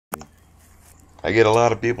I get a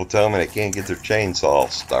lot of people telling me they can't get their chainsaw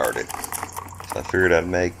started. So I figured I'd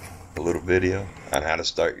make a little video on how to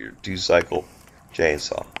start your 2-cycle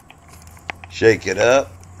chainsaw. Shake it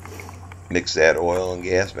up, mix that oil and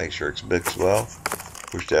gas, make sure it's mixed well.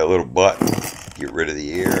 Push that little button, get rid of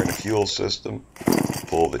the air in the fuel system,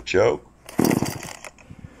 pull the choke.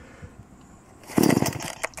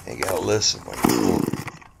 You gotta listen when you pull.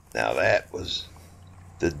 Now that was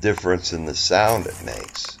the difference in the sound it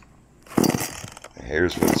makes.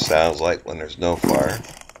 Here's what it sounds like when there's no fire.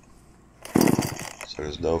 So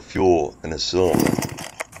there's no fuel in the cylinder.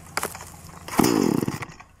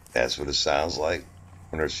 That's what it sounds like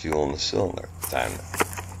when there's fuel in the cylinder. Time to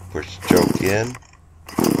push the choke in.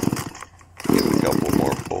 Give it a couple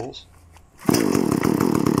more pulls.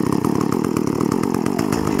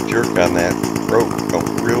 When you jerk on that rope,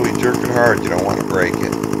 don't really jerk it hard. You don't want to break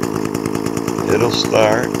it. It'll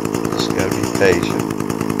start. Just gotta be patient.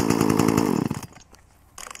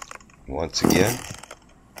 Once again,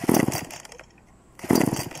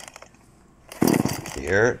 you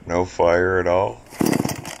hear it? No fire at all.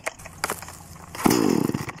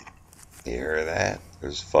 You hear that?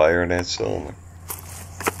 There's fire in that cylinder.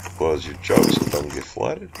 Close your choke so it doesn't get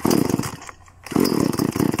flooded.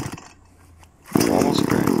 Almost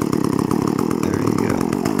great. There you go.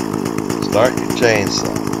 Start your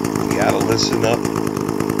chainsaw. You gotta listen up.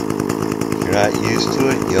 If you're not used to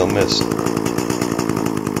it, you'll miss it.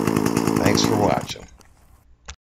 Thanks for watching.